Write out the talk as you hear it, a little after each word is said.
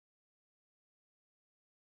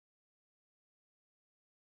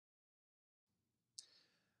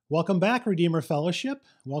Welcome back, Redeemer Fellowship.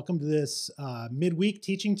 Welcome to this midweek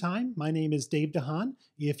teaching time. My name is Dave DeHaan.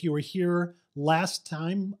 If you were here last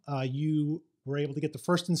time, you were able to get the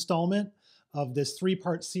first installment of this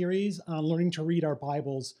three-part series on learning to read our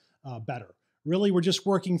Bibles better. Really, we're just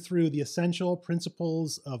working through the essential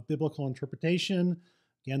principles of biblical interpretation.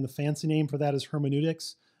 Again, the fancy name for that is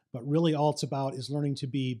hermeneutics, but really all it's about is learning to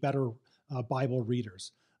be better Bible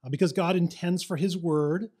readers. Because God intends for His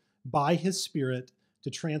Word, by His Spirit, to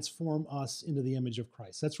transform us into the image of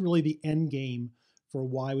Christ. That's really the end game for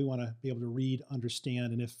why we want to be able to read,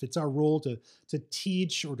 understand, and if it's our role to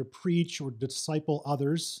teach or to preach or to disciple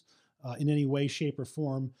others in any way, shape, or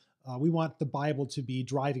form, we want the Bible to be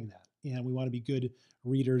driving that, and we want to be good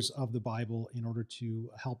readers of the Bible in order to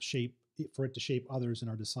help for it to shape others in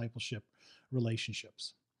our discipleship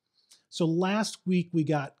relationships. So last week we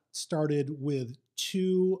got started with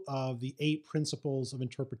 2 of the 8 principles of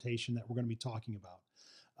interpretation that we're going to be talking about.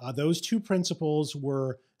 Those 2 principles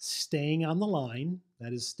were staying on the line,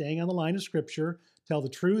 that is, staying on the line of Scripture, tell the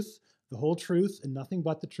truth, the whole truth, and nothing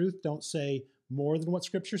but the truth. Don't say more than what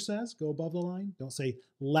Scripture says, go above the line. Don't say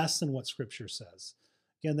less than what Scripture says.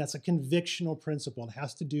 Again, that's a convictional principle. It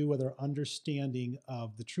has to do with our understanding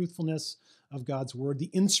of the truthfulness of God's Word, the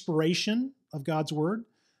inspiration of God's Word,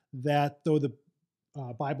 that though the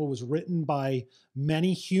Bible was written by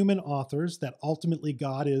many human authors, that ultimately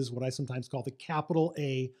God is what I sometimes call the capital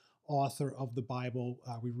A author of the Bible.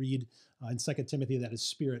 We read in 2 Timothy that His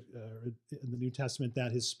Spirit, in the New Testament,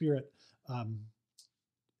 that His Spirit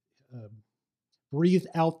breathed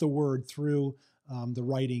out the Word through the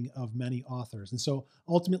writing of many authors. And so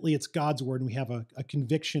ultimately it's God's Word, and we have a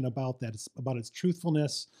conviction about that. It's about its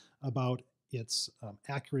truthfulness, about its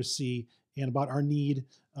accuracy, and about our need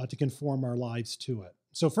to conform our lives to it.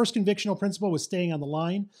 So first convictional principle was staying on the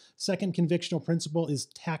line. Second convictional principle is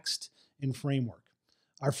text and framework.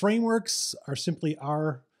 Our frameworks are simply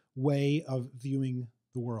our way of viewing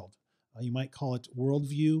the world. You might call it worldview.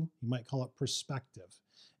 You might call it perspective.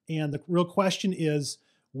 And the real question is,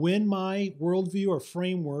 when my worldview or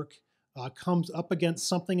framework comes up against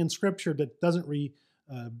something in Scripture that doesn't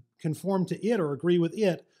conform to it or agree with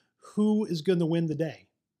it, who is going to win the day?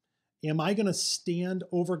 Am I going to stand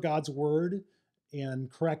over God's Word and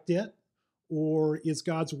correct it? Or is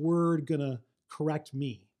God's Word going to correct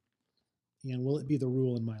me? And will it be the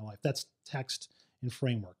rule in my life? That's text and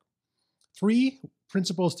framework. 3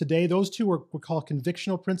 principles today. Those 2 we'll call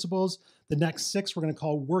convictional principles. The next 6 we're going to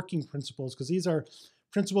call working principles, because these are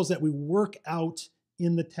principles that we work out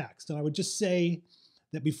in the text. And I would just say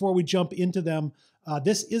that before we jump into them,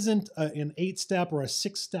 this isn't an 8-step or a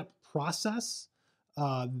 6-step process.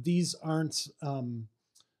 These aren't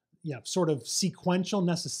sort of sequential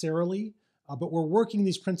necessarily, but we're working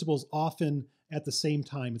these principles often at the same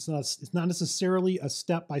time. It's not necessarily a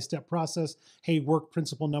step-by-step process. Hey, work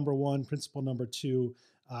principle number 1, principle number 2.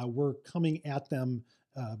 We're coming at them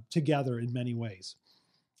together in many ways.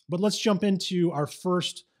 But let's jump into our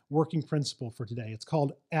first working principle for today. It's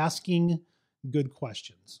called asking good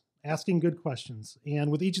questions. Asking good questions. And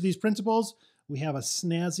with each of these principles, we have a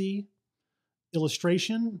snazzy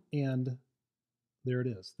illustration, and there it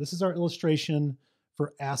is. This is our illustration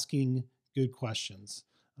for asking good questions.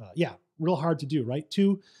 Real hard to do, right?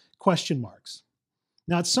 2 question marks.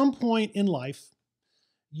 Now, at some point in life,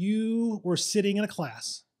 you were sitting in a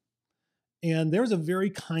class, and there was a very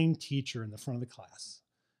kind teacher in the front of the class.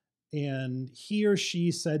 And he or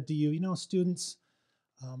she said to you, students,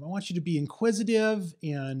 I want you to be inquisitive,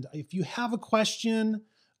 and if you have a question,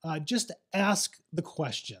 just ask the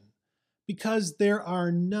question. Because there are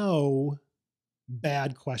no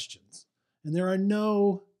bad questions, and there are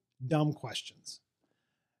no dumb questions.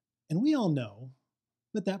 And we all know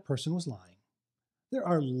that that person was lying. There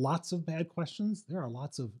are lots of bad questions. There are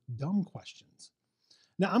lots of dumb questions.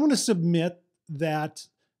 Now, I'm going to submit that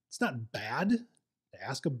it's not bad to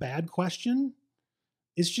ask a bad question.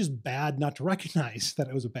 It's just bad not to recognize that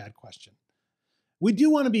it was a bad question. We do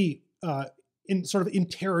want to be in sort of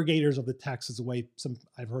interrogators of the text, is the way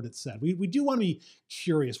I've heard it said. We do want to be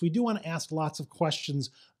curious. We do want to ask lots of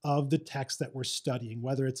questions of the text that we're studying,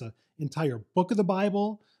 whether it's an entire book of the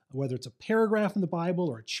Bible, whether it's a paragraph in the Bible,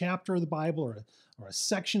 or a chapter of the Bible, or a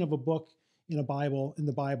section of a book in the Bible.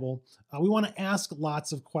 We want to ask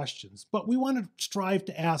lots of questions, but we want to strive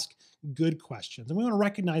to ask good questions. And we want to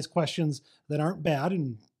recognize questions that aren't bad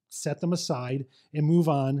and set them aside and move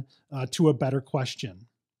on to a better question.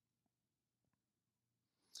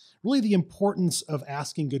 Really, the importance of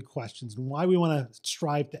asking good questions and why we want to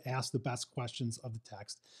strive to ask the best questions of the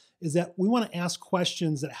text is that we want to ask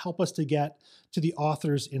questions that help us to get to the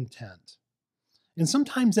author's intent. And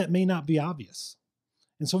sometimes that may not be obvious.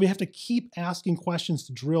 And so we have to keep asking questions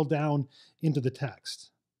to drill down into the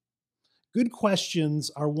text. Good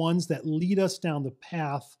questions are ones that lead us down the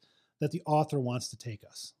path that the author wants to take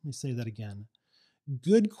us. Let me say that again.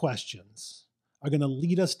 Good questions are going to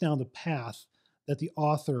lead us down the path that the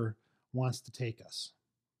author wants to take us.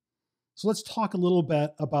 So let's talk a little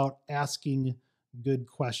bit about asking good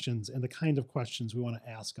questions and the kind of questions we want to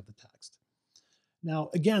ask of the text.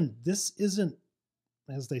 Now, again, this isn't,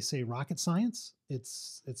 as they say, rocket science.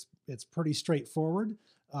 It's pretty straightforward.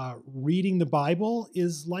 Reading the Bible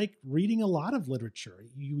is like reading a lot of literature.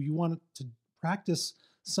 You want to practice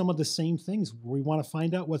some of the same things. We want to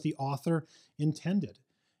find out what the author intended.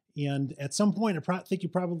 And at some point, I think you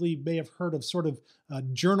probably may have heard of sort of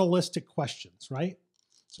journalistic questions, right?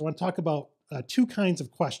 So I want to talk about two kinds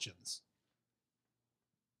of questions.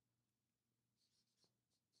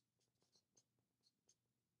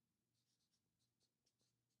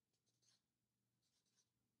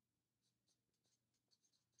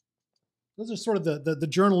 Those are sort of the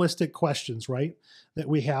journalistic questions, right? That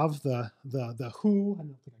we have the who. I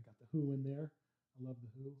don't think I got the who in there. I love the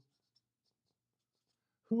who.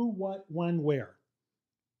 Who, what, when, where.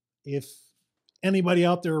 If anybody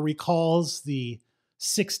out there recalls the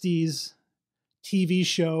 60s TV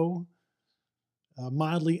show,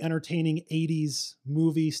 mildly entertaining 80s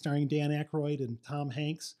movie starring Dan Aykroyd and Tom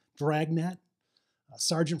Hanks, Dragnet,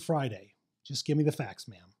 Sergeant Friday. Just give me the facts,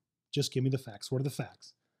 ma'am. Just give me the facts. What are the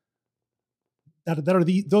facts?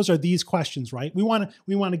 Those are these questions, right? We want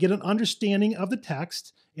to get an understanding of the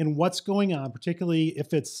text and what's going on, particularly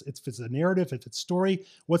if it's a narrative, if it's story,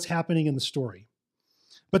 what's happening in the story.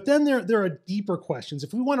 But then there are deeper questions.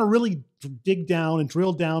 If we want to really dig down and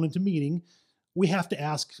drill down into meaning, we have to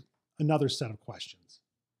ask another set of questions.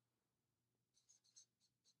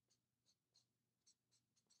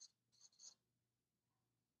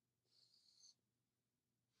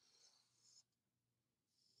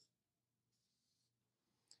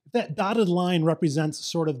 That dotted line represents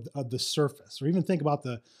sort of the surface, or even think about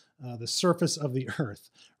the surface of the earth,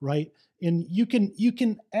 right? And you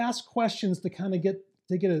can ask questions to kind of get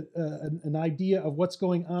an idea of what's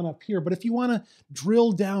going on up here. But if you want to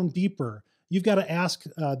drill down deeper, you've got to ask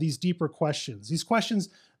these deeper questions. These questions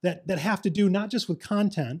that have to do not just with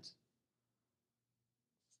content,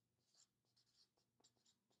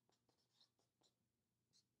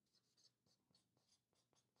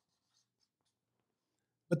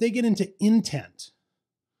 but they get into intent.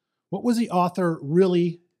 What was the author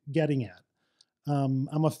really getting at?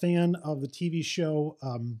 I'm a fan of the TV show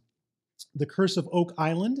The Curse of Oak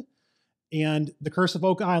Island, and The Curse of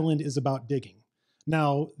Oak Island is about digging.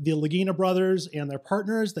 Now, the Lagina brothers and their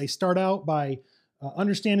partners, they start out by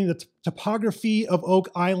understanding the topography of Oak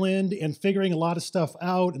Island and figuring a lot of stuff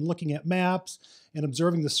out and looking at maps and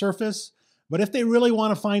observing the surface. But if they really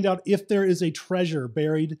want to find out if there is a treasure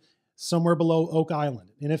buried somewhere below Oak Island,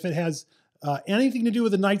 and if it has anything to do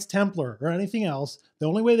with the Knights Templar or anything else, the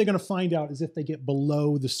only way they're going to find out is if they get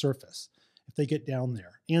below the surface, if they get down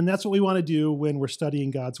there. And that's what we want to do when we're studying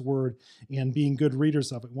God's Word and being good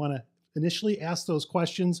readers of it. We want to initially ask those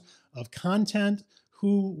questions of content,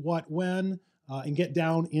 who, what, when, and get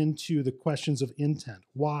down into the questions of intent,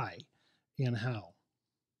 why, and how.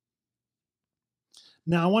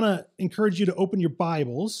 Now, I want to encourage you to open your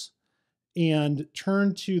Bibles and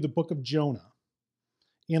turn to the book of Jonah.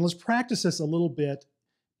 And let's practice this a little bit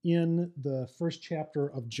in the first chapter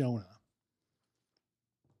of Jonah.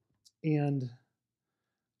 And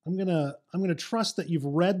I'm gonna trust that you've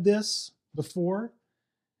read this before,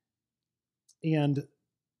 and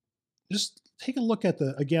just take a look at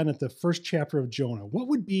the first chapter of Jonah. What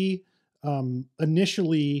would be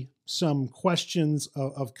initially some questions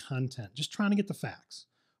of content? Just trying to get the facts.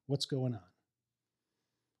 What's going on?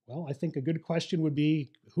 Well, I think a good question would be,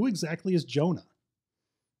 who exactly is Jonah?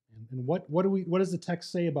 And what does the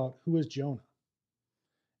text say about who is Jonah?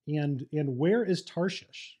 And where is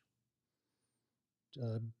Tarshish?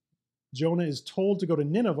 Jonah is told to go to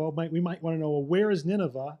Nineveh. We might want to know, well, where is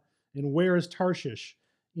Nineveh and where is Tarshish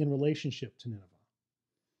in relationship to Nineveh?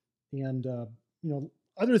 And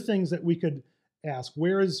other things that we could ask: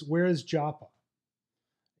 where is Joppa?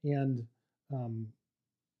 And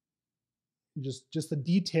just the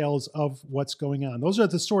details of what's going on. Those are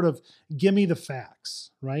the sort of give me the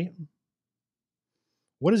facts, right?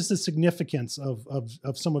 What is the significance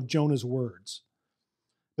of some of Jonah's words?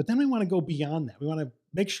 But then we want to go beyond that. We want to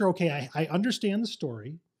make sure, okay, I understand the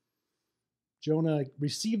story. Jonah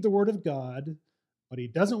received the word of God, but he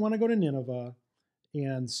doesn't want to go to Nineveh.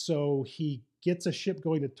 And so he gets a ship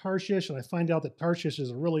going to Tarshish, and I find out that Tarshish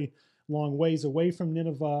is a really long ways away from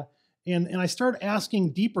Nineveh. And I start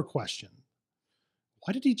asking deeper questions.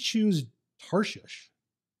 Why did he choose Tarshish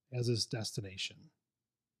as his destination?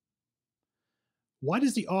 Why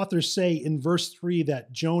does the author say in verse 3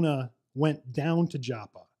 that Jonah went down to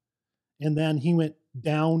Joppa, and then he went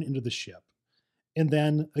down into the ship? And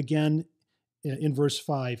then again in verse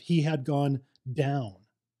 5, he had gone down.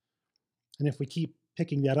 And if we keep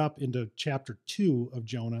picking that up into chapter 2 of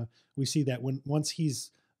Jonah, we see that once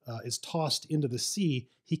he's is tossed into the sea,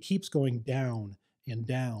 he keeps going down and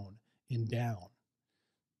down and down.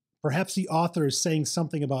 Perhaps the author is saying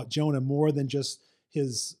something about Jonah more than just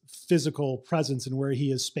his physical presence and where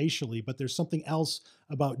he is spatially, but there's something else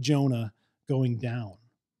about Jonah going down.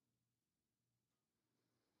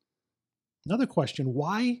 Another question,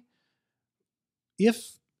 why,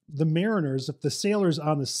 if the mariners, if the sailors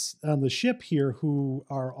on the ship here who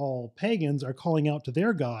are all pagans are calling out to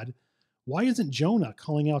their God, why isn't Jonah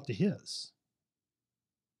calling out to his?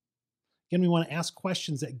 Again, we want to ask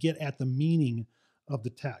questions that get at the meaning of the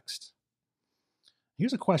text.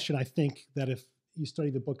 Here's a question I think that if you study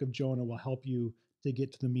the book of Jonah will help you to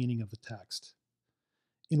get to the meaning of the text.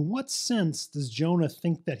 In what sense does Jonah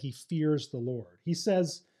think that he fears the Lord? He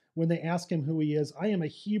says, when they ask him who he is, I am a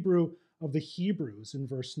Hebrew of the Hebrews in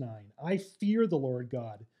verse 9. I fear the Lord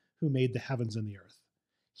God who made the heavens and the earth.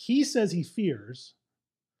 He says he fears.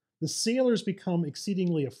 The sailors become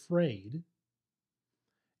exceedingly afraid.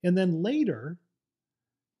 And then later,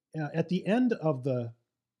 at the end of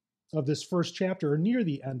this first chapter, or near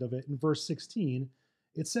the end of it, in verse 16,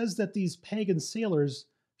 it says that these pagan sailors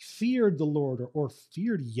feared the Lord or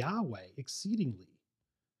feared Yahweh exceedingly.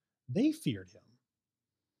 They feared him.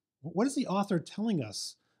 What is the author telling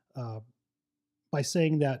us by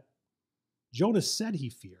saying that Jonah said he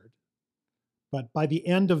feared, but by the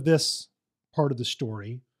end of this part of the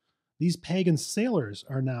story, these pagan sailors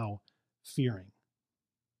are now fearing?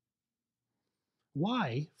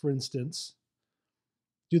 Why, for instance,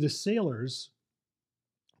 do the sailors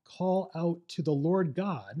call out to the Lord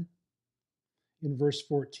God in verse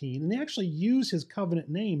 14? And they actually use his covenant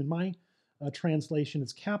name. In my translation,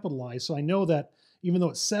 it's capitalized. So I know that even though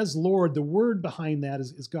it says Lord, the word behind that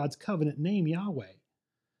is God's covenant name, Yahweh.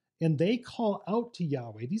 And they call out to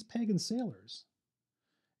Yahweh, these pagan sailors.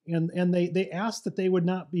 And they ask that they would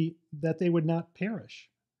not perish.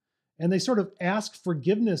 And they sort of ask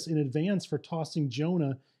forgiveness in advance for tossing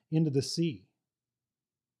Jonah into the sea.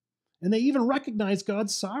 And they even recognize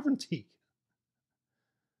God's sovereignty.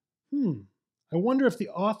 I wonder if the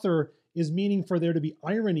author is meaning for there to be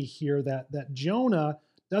irony here that Jonah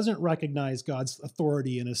doesn't recognize God's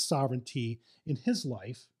authority and his sovereignty in his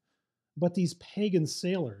life, but these pagan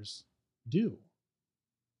sailors do.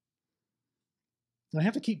 And I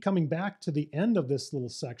have to keep coming back to the end of this little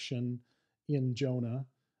section in Jonah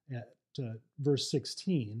at verse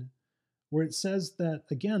 16, where it says that,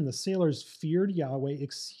 again, the sailors feared Yahweh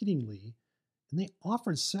exceedingly, and they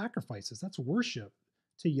offered sacrifices. That's worship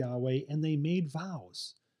to Yahweh, and they made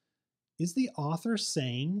vows. Is the author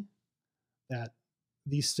saying that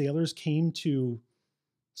these sailors came to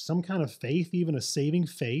some kind of faith, even a saving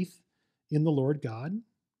faith in the Lord God?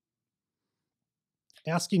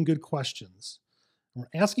 Asking good questions. We're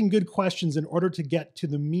asking good questions in order to get to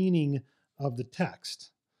the meaning of the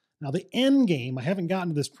text. Now, the end game, I haven't gotten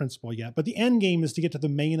to this principle yet, but the end game is to get to the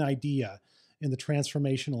main idea and the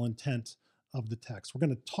transformational intent of the text. We're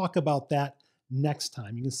going to talk about that next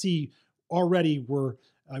time. You can see already we're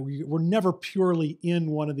never purely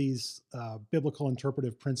in one of these biblical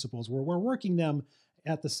interpretive principles. We're working them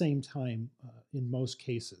at the same time in most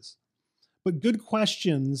cases. But good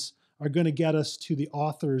questions are going to get us to the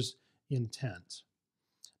author's intent.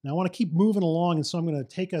 Now, I want to keep moving along, and so I'm going to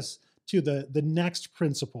take us to the next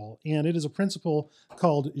principle, and it is a principle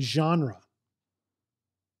called genre.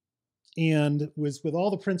 And with all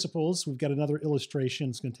the principles, we've got another illustration.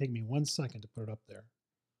 It's going to take me 1 second to put it up there.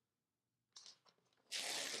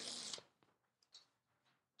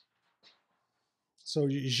 So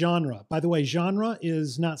genre. By the way, genre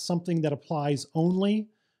is not something that applies only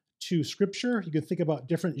to scripture. You can think about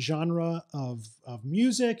different genre of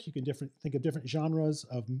music. You can think of different genres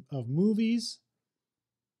of movies.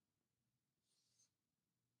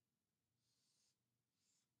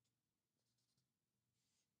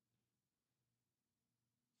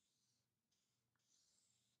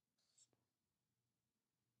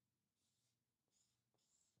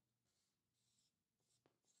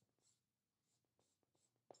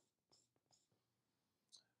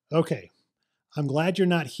 Okay, I'm glad you're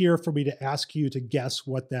not here for me to ask you to guess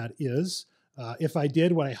what that is. If I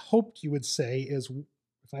did, what I hoped you would say is,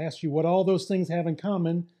 if I asked you what all those things have in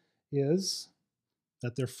common, is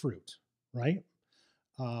that they're fruit, right?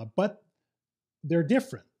 But they're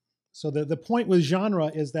different. So the point with genre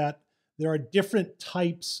is that there are different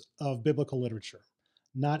types of biblical literature.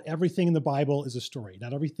 Not everything in the Bible is a story.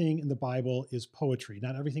 Not everything in the Bible is poetry.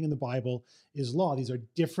 Not everything in the Bible is law. These are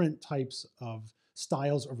different types of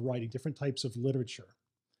styles of writing, different types of literature.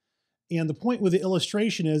 And the point with the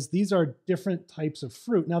illustration is these are different types of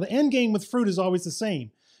fruit. Now, the end game with fruit is always the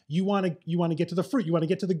same. You want to get to the fruit. You want to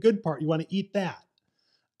get to the good part. You want to eat that.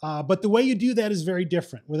 But the way you do that is very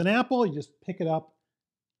different. With an apple, you just pick it up,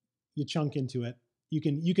 you chunk into it. You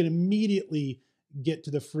can immediately get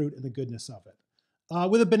to the fruit and the goodness of it.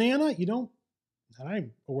 With a banana, you don't, that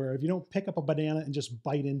I'm aware of, you don't pick up a banana and just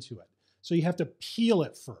bite into it. So you have to peel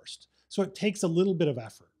it first. So it takes a little bit of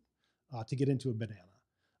effort to get into a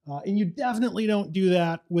banana. And you definitely don't do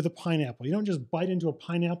that with a pineapple. You don't just bite into a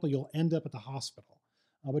pineapple, you'll end up at the hospital.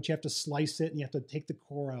 But you have to slice it and you have to take the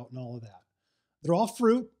core out and all of that. They're all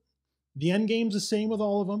fruit. The end game's the same with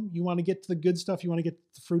all of them. You want to get to the good stuff. You want to get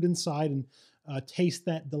the fruit inside and taste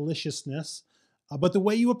that deliciousness. But the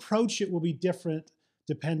way you approach it will be different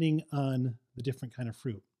depending on the different kind of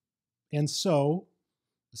fruit. And so,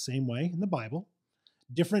 the same way in the Bible,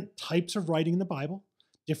 different types of writing in the Bible,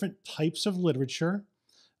 different types of literature.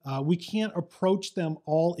 We can't approach them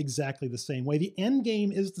all exactly the same way. The end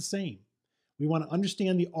game is the same. We want to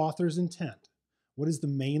understand the author's intent. What is the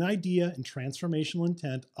main idea and transformational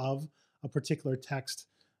intent of a particular text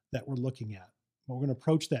that we're looking at? Well, we're going to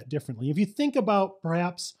approach that differently. If you think about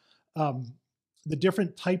perhaps the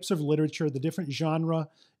different types of literature, the different genre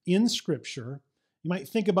in Scripture, you might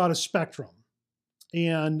think about a spectrum.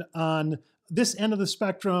 And on this end of the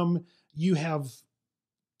spectrum, you have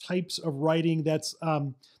types of writing that's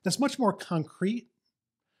much more concrete,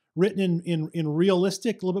 written in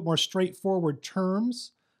realistic, a little bit more straightforward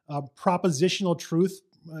terms. Propositional truth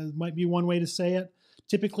might be one way to say it.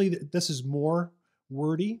 Typically, this is more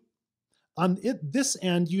wordy. On this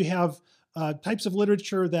end, you have types of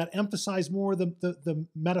literature that emphasize more the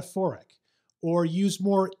metaphoric, or use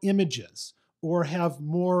more images, or have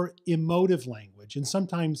more emotive language, and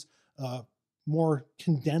sometimes more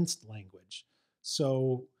condensed language.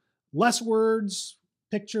 So less words,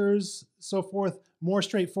 pictures, so forth, more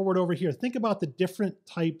straightforward over here. Think about the different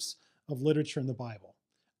types of literature in the Bible.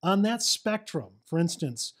 On that spectrum, for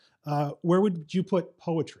instance, where would you put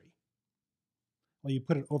poetry? Well, you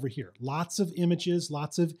put it over here. Lots of images,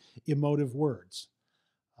 lots of emotive words.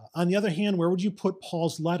 On the other hand, where would you put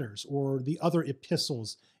Paul's letters or the other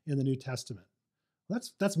epistles in the New Testament?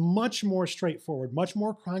 That's much more straightforward, much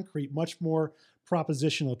more concrete, much more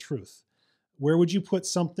propositional truth. Where would you put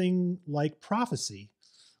something like prophecy?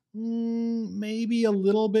 Maybe a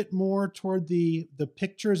little bit more toward the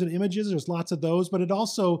pictures and images. There's lots of those, but it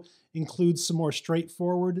also includes some more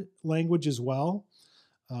straightforward language as well.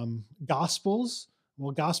 Gospels.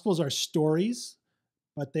 Well, Gospels are stories,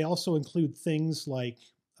 but they also include things like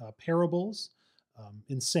parables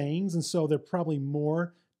and sayings, and so they're probably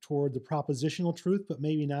more toward the propositional truth, but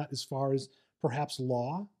maybe not as far as perhaps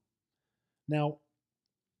law. Now,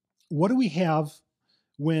 what do we have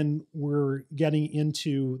when we're getting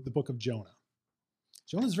into the book of Jonah?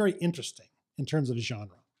 Jonah is very interesting in terms of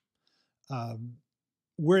genre.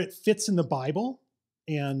 Where it fits in the Bible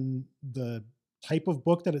and the type of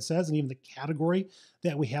book that it says, and even the category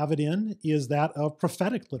that we have it in, is that of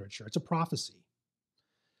prophetic literature. It's a prophecy.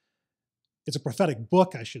 It's a prophetic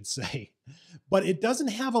book, I should say, but it doesn't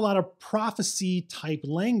have a lot of prophecy type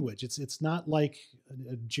language. It's not like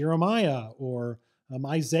Jeremiah or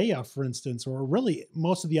Isaiah, for instance, or really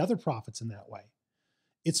most of the other prophets in that way.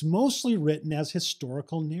 It's mostly written as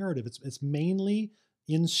historical narrative. It's mainly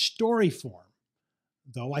in story form,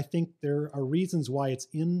 though I think there are reasons why it's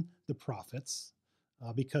in the prophets,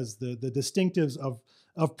 because the distinctives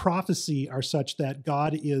of prophecy are such that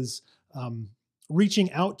God is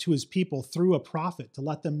reaching out to his people through a prophet to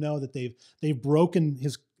let them know that they've broken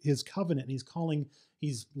his covenant, and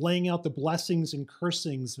he's laying out the blessings and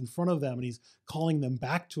cursings in front of them, and he's calling them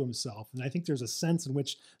back to himself. And I think there's a sense in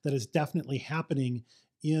which that is definitely happening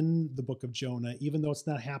in the book of Jonah, even though it's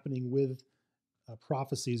not happening with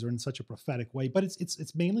prophecies or in such a prophetic way. But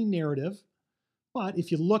it's mainly narrative. But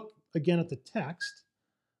if you look again at the text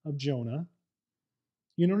of Jonah,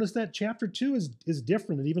 you notice that chapter 2 is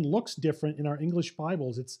different. It even looks different in our English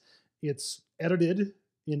Bibles. It's edited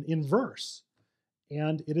in verse,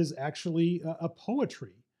 and it is actually a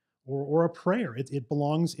poetry or a prayer. It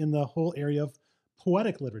belongs in the whole area of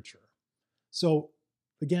poetic literature. So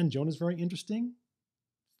again, Jonah is very interesting,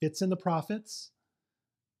 fits in the prophets.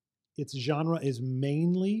 Its genre is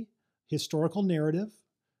mainly historical narrative,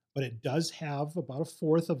 but it does have about a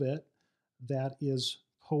fourth of it that is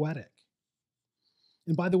poetic.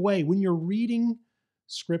 And by the way, when you're reading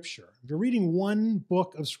Scripture, if you're reading one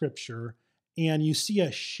book of Scripture and you see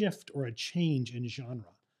a shift or a change in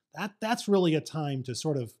genre, that's really a time to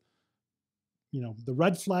sort of, the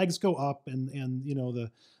red flags go up, and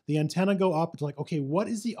the antenna go up. It's like, okay, what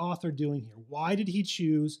is the author doing here? Why did he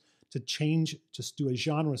choose to change, just do a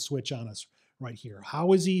genre switch on us right here?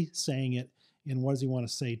 How is he saying it, and what does he want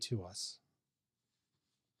to say to us?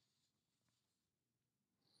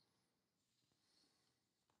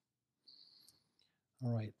 All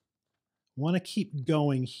right, I want to keep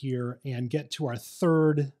going here and get to our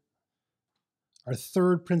third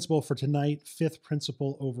principle for tonight, fifth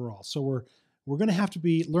principle overall. So we're going to have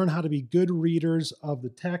to learn how to be good readers of the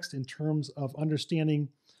text in terms of understanding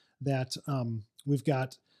that we've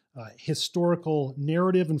got historical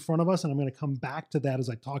narrative in front of us, and I'm going to come back to that as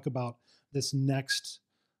I talk about this next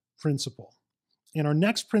principle. And our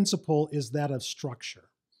next principle is that of structure.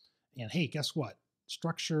 And hey, guess what?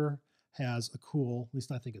 Structure has a cool, at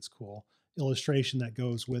least I think it's cool, illustration that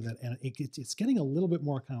goes with it, and it's getting a little bit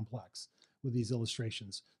more complex with these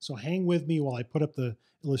illustrations. So hang with me while I put up the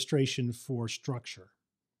illustration for structure.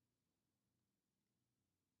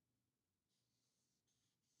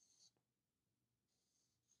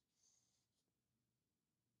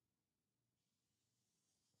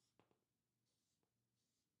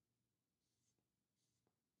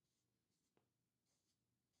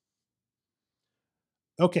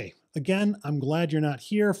 Okay, again, I'm glad you're not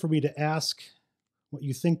here for me to ask what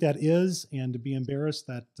you think that is and to be embarrassed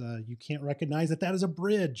that you can't recognize that that is a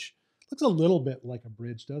bridge. It looks a little bit like a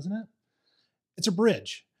bridge, doesn't it? It's a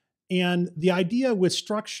bridge. And the idea with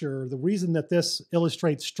structure, the reason that this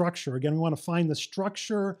illustrates structure, again, we want to find the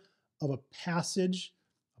structure of a passage,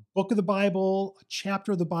 a book of the Bible, a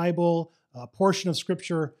chapter of the Bible, a portion of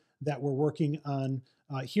scripture that we're working on.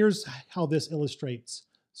 Here's how this illustrates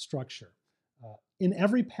structure. In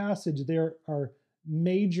every passage, there are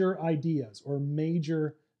major ideas or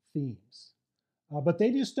major themes, but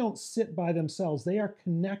they just don't sit by themselves. They are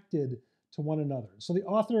connected to one another. So the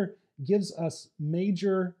author gives us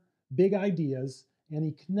major, big ideas, and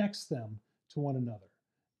he connects them to one another.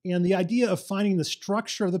 And the idea of finding the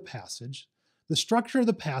structure of the passage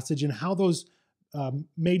and how those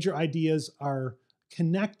major ideas are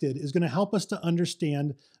connected is going to help us to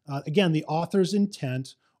understand, again, the author's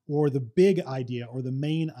intent or the big idea or the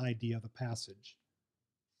main idea of the passage.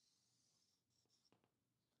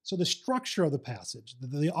 So the structure of the passage,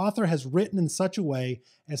 the author has written in such a way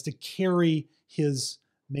as to carry his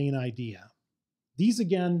main idea. These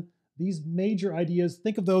major ideas,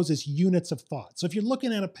 think of those as units of thought. So if you're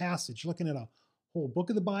looking at a passage, you're looking at a whole book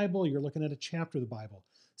of the Bible, you're looking at a chapter of the Bible,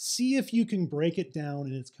 see if you can break it down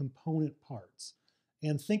in its component parts.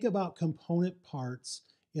 And think about component parts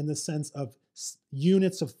in the sense of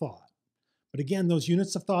units of thought. But again, those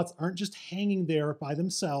units of thoughts aren't just hanging there by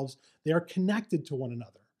themselves, they are connected to one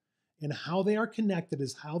another. And how they are connected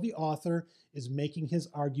is how the author is making his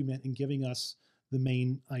argument and giving us the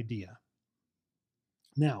main idea.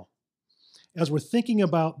 Now, as we're thinking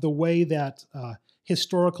about the way that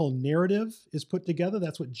historical narrative is put together,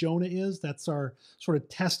 that's what Jonah is. That's our sort of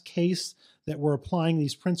test case that we're applying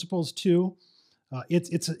these principles to.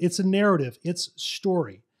 It's a narrative, it's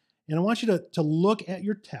story. And I want you to look at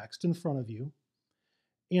your text in front of you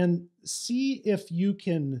and see if you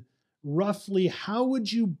can roughly, how would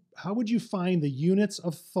you find the units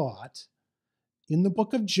of thought in the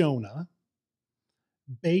book of Jonah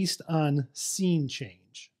based on scene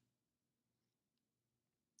change?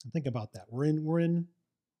 And think about that. We're in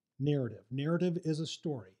narrative. Narrative is a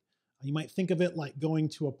story. You might think of it like going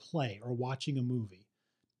to a play or watching a movie.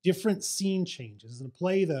 Different scene changes. In a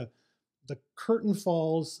play, the curtain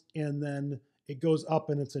falls and then it goes up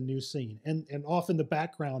and it's a new scene. And often the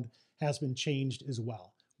background has been changed as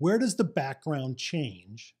well. Where does the background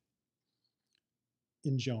change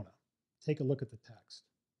in Jonah? Take a look at the text.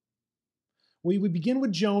 We begin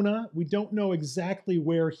with Jonah. We don't know exactly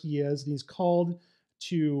where he is. He's called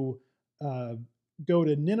to go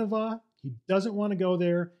to Nineveh. He doesn't want to go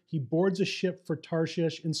there. He boards a ship for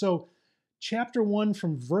Tarshish. And so chapter 1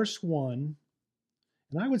 from verse 1,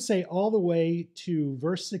 and I would say all the way to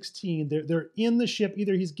verse 16, they're in the ship.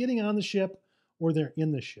 Either he's getting on the ship or they're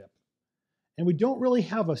in the ship. And we don't really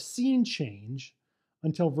have a scene change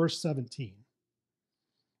until verse 17.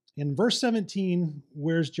 In verse 17,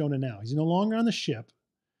 where's Jonah now? He's no longer on the ship.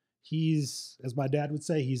 He's, as my dad would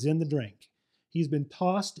say, he's in the drink. He's been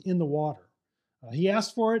tossed in the water. He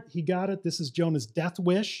asked for it. He got it. This is Jonah's death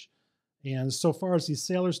wish. And so far as these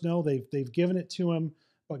sailors know, they've given it to him.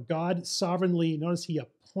 But God sovereignly, notice he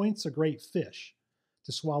appoints a great fish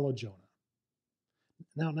to swallow Jonah.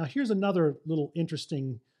 Now here's another little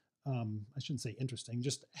interesting I shouldn't say interesting,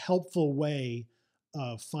 just helpful way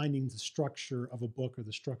of finding the structure of a book or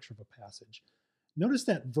the structure of a passage. Notice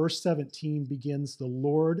that verse 17 begins, the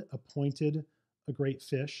Lord appointed a great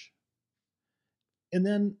fish. And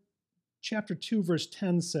then chapter 2, verse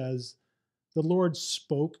 10 says, the Lord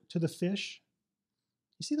spoke to the fish.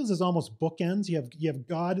 You see those as almost bookends. You have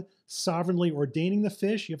God sovereignly ordaining the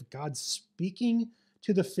fish. You have God speaking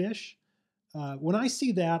to the fish. When I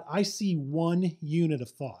see that, I see one unit of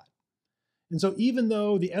thought. And so even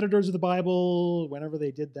though the editors of the Bible, whenever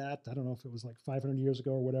they did that, I don't know if it was like 500 years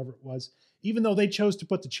ago or whatever it was, even though they chose to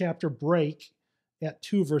put the chapter break at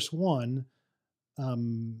 2 verse 1,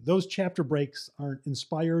 those chapter breaks aren't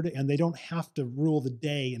inspired and they don't have to rule the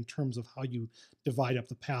day in terms of how you divide up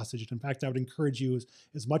the passage. In fact, I would encourage you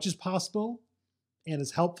as much as possible and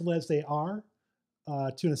as helpful as they are,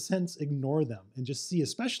 to, in a sense, ignore them and just see,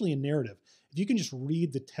 especially in narrative, if you can just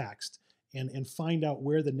read the text and find out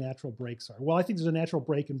where the natural breaks are. Well, I think there's a natural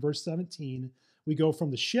break in verse 17. We go from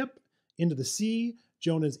the ship into the sea.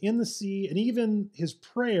 Jonah's in the sea, and even his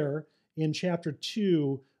prayer in chapter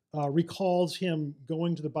 2 recalls him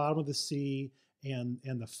going to the bottom of the sea and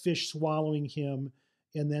the fish swallowing him,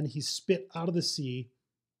 and then he's spit out of the sea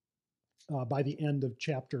by the end of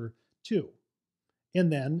chapter 2.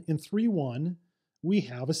 And then in 3:1, we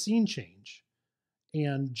have a scene change.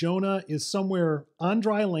 And Jonah is somewhere on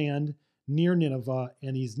dry land near Nineveh,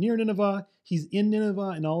 and he's near Nineveh. He's in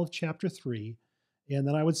Nineveh in all of chapter 3. And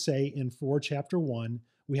then I would say in 4, chapter 1,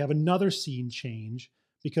 we have another scene change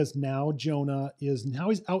because now Jonah is, now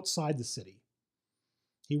he's outside the city.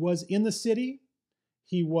 He was in the city.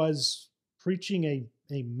 He was preaching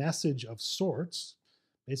a message of sorts,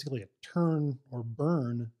 basically a turn or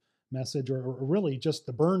burn message, or really just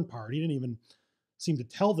the burn part. He didn't even seem to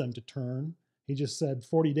tell them to turn. He just said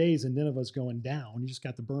 40 days and Nineveh's going down. He just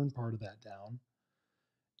got the burn part of that down.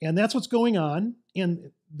 And that's what's going on.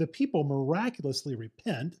 And the people miraculously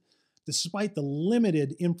repent despite the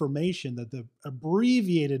limited information, that the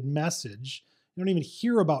abbreviated message. You don't even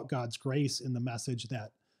hear about God's grace in the message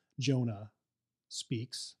that Jonah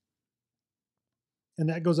speaks. And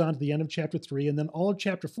that goes on to the end of chapter 3. And then all of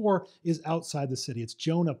chapter 4 is outside the city. It's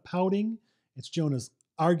Jonah pouting. It's Jonah's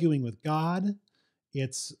arguing with God.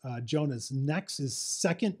 It's Jonah's next, his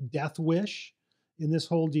second death wish in this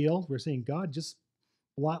whole deal. We're saying, God, just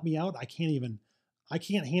blot me out. I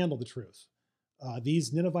can't handle the truth.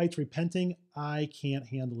 These Ninevites repenting, I can't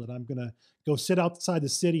handle it. I'm going to go sit outside the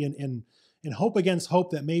city and hope against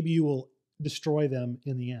hope that maybe you will destroy them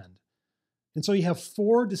in the end. And so you have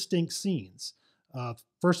 4 distinct scenes.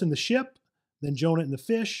 First in the ship, then Jonah in the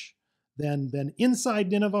fish, then inside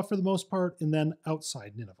Nineveh for the most part, and then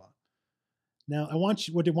outside Nineveh. Now,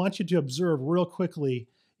 what I want you to observe real quickly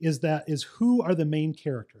is who are the main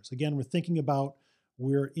characters. Again,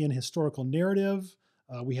 we're in historical narrative.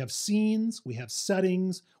 We have scenes, we have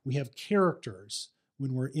settings, we have characters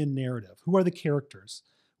when we're in narrative. Who are the characters?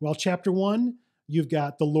 Well, chapter 1, you've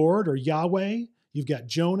got the Lord or Yahweh, you've got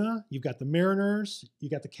Jonah, you've got the mariners,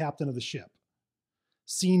 you've got the captain of the ship.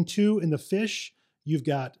 Scene 2 in the fish, you've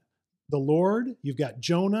got the Lord, you've got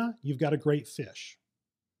Jonah, you've got a great fish.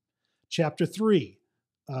 Chapter 3,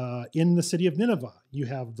 in the city of Nineveh, you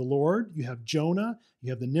have the Lord, you have Jonah,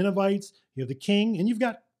 you have the Ninevites, you have the king, and you've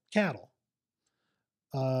got cattle.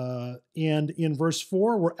 And in verse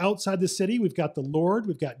 4, we're outside the city. We've got the Lord,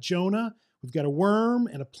 we've got Jonah, we've got a worm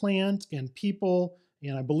and a plant and people,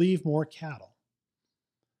 and I believe more cattle.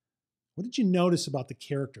 What did you notice about the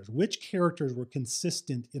characters? Which characters were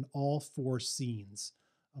consistent in all 4 scenes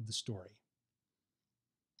of the story?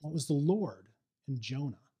 Well, it was the Lord and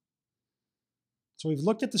Jonah. So we've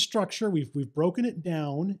looked at the structure. We've broken it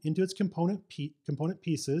down into its component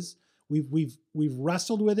pieces. We've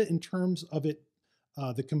wrestled with it in terms of it,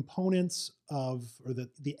 the components of, or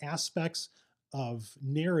the aspects of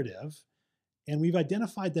narrative, and we've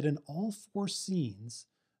identified that in all 4 scenes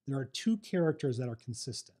there are 2 characters that are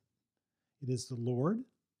consistent. It is the Lord,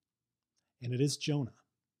 and it is Jonah.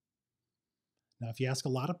 Now, if you ask a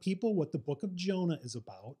lot of people what the book of Jonah is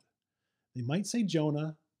about, they might say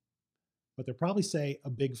Jonah, but they'll probably say a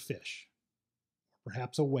big fish, or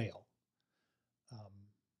perhaps a whale.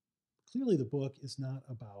 Clearly, the book is not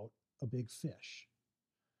about a big fish.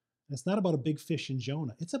 And it's not about a big fish in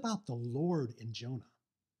Jonah. It's about the Lord in Jonah.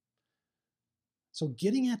 So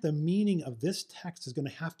getting at the meaning of this text is going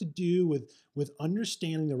to have to do with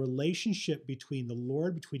understanding the relationship between the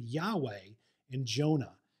Lord, between Yahweh and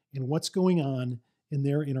Jonah, and what's going on in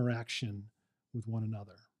their interaction with one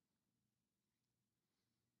another.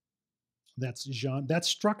 That's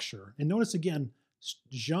structure. And notice again,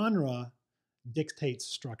 genre dictates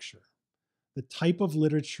structure. the type of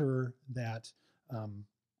literature that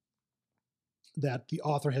the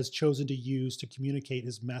author has chosen to use to communicate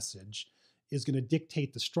his message is going to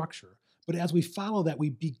dictate the structure. But as we follow that, we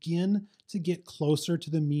begin to get closer to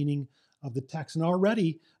the meaning of the text. And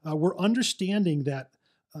already we're understanding that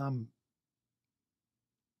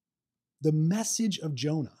the message of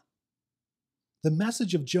Jonah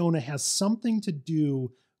has something to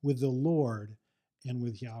do with the Lord and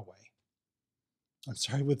with Yahweh. I'm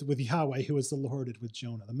sorry, with Yahweh, who is the Lord, and with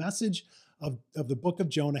Jonah. The message of the book of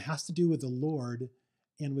Jonah has to do with the Lord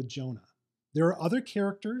and with Jonah. There are other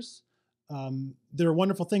characters. There are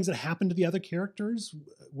wonderful things that happen to the other characters,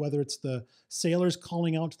 whether it's the sailors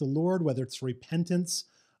calling out to the Lord, whether it's repentance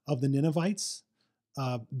of the Ninevites.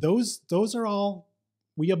 Those are all,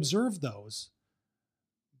 we observe those.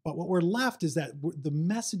 But what we're left is that the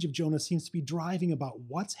message of Jonah seems to be driving about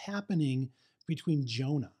what's happening between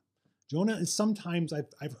Jonah. Jonah is sometimes,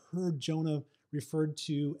 I've heard Jonah referred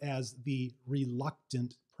to as the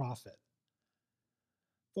reluctant prophet.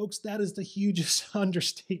 Folks, that is the hugest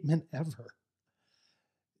understatement ever.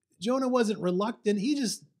 Jonah wasn't reluctant. He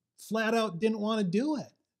just flat out didn't want to do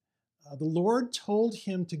it. The Lord told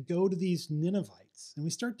him to go to these Ninevites. And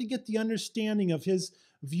we start to get the understanding of his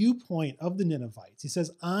viewpoint of the Ninevites. He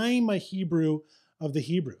says, I'm a Hebrew of the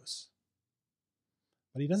Hebrews.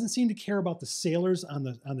 But he doesn't seem to care about the sailors on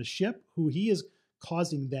the ship, who he is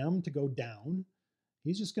causing them to go down.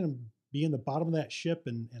 He's just going to be in the bottom of that ship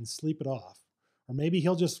and sleep it off. Or maybe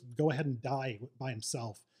he'll just go ahead and die by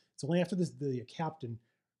himself. It's only after the captain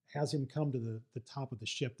has him come to the top of the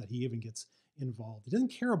ship that he even gets involved. He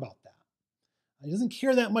doesn't care about that. He doesn't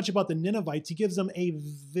care that much about the Ninevites. He gives them a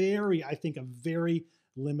very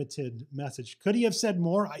limited message. Could he have said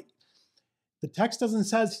more? The text doesn't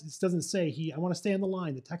say I want to stay on the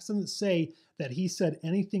line. The text doesn't say that he said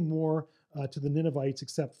anything more to the Ninevites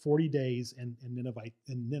except 40 days and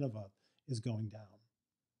Nineveh is going down.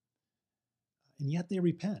 And yet they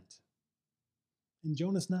repent. And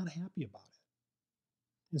Jonah's not happy about it.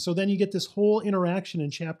 And so then you get this whole interaction in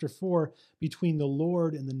chapter 4 between the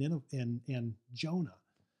Lord and and Jonah,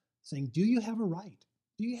 saying, do you have a right?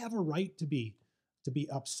 Do you have a right to be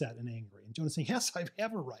upset and angry? And Jonah's saying, yes, I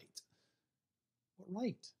have a right. What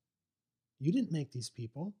right? You didn't make these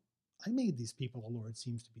people. I made these people, the Lord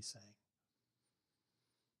seems to be saying.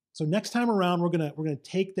 So next time around, we're gonna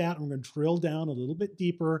take that and we're gonna drill down a little bit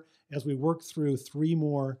deeper as we work through 3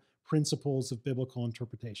 more principles of biblical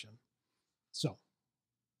interpretation. So,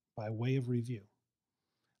 by way of review,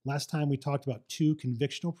 last time we talked about 2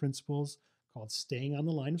 convictional principles called staying on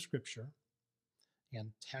the line of Scripture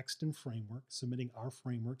and text and framework, submitting our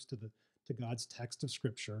frameworks to God's text of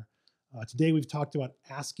Scripture. Today we've talked about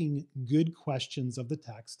asking good questions of the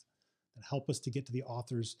text that help us to get to the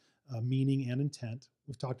author's meaning and intent.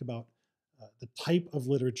 We've talked about the type of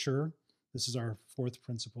literature. This is our 4th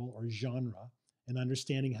principle, or genre, and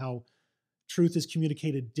understanding how truth is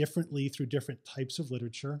communicated differently through different types of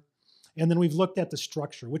literature. And then we've looked at the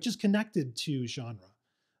structure, which is connected to genre.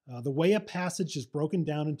 The way a passage is broken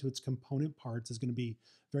down into its component parts is going to be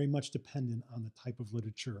very much dependent on the type of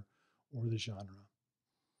literature or the genre.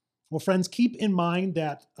 Well, friends, keep in mind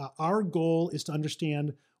that our goal is to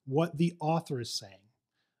understand what the author is saying.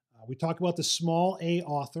 We talk about the small a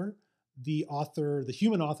author, the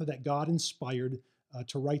human author that God inspired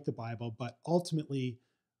to write the Bible, but ultimately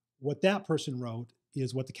what that person wrote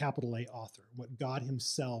is what the capital A author, what God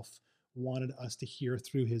himself wanted us to hear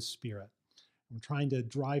through his Spirit. We're trying to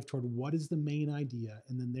drive toward what is the main idea,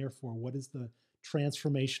 and then therefore what is the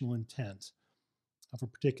transformational intent of a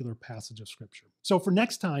particular passage of Scripture. So for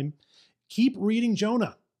next time, keep reading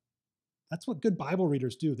Jonah. That's what good Bible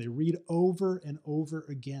readers do. They read over and over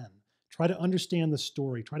again. Try to understand the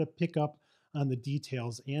story. Try to pick up on the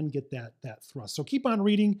details and get that thrust. So keep on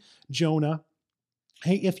reading Jonah.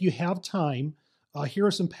 Hey, if you have time, here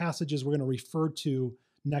are some passages we're going to refer to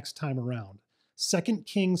next time around. 2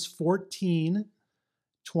 Kings 14,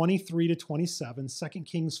 23 to 27. 2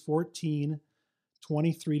 Kings 14,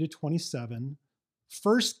 23 to 27.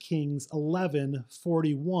 1 Kings 11,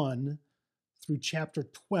 41 through chapter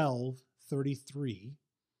 12, 33.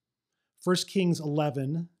 1 Kings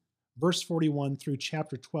 11, verse 41 through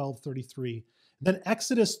chapter 12, 33. Then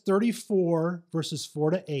Exodus 34, verses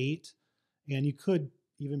 4 to 8. And you could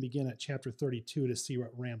even begin at chapter 32 to see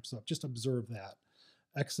what ramps up. Just observe that.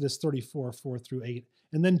 Exodus 34, 4 through 8.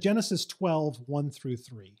 And then Genesis 12, 1 through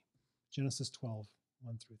 3. Genesis 12,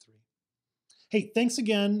 1 through 3. Hey, thanks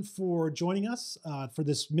again for joining us for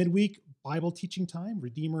this midweek Bible teaching time,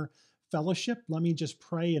 Redeemer Fellowship. Let me just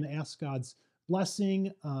pray and ask God's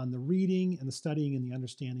blessing on the reading and the studying and the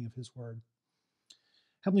understanding of his word.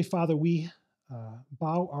 Heavenly Father, we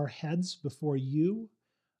bow our heads before you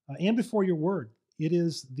and before your word. It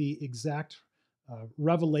is the exact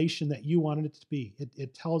revelation that you wanted it to be.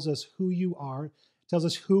 It tells us who you are, it tells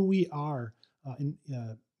us who we are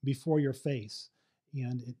before your face.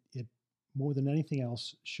 And it, more than anything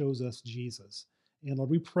else, shows us Jesus. And Lord,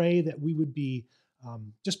 we pray that we would be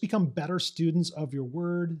just become better students of your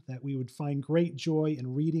word, that we would find great joy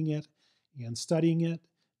in reading it and studying it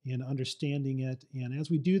and understanding it. And as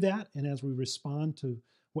we do that, and as we respond to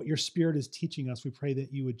what your Spirit is teaching us, we pray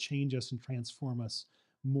that you would change us and transform us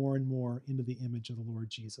more and more into the image of the Lord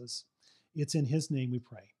Jesus. It's in his name we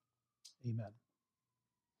pray. Amen.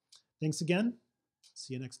 Thanks again.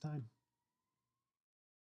 See you next time.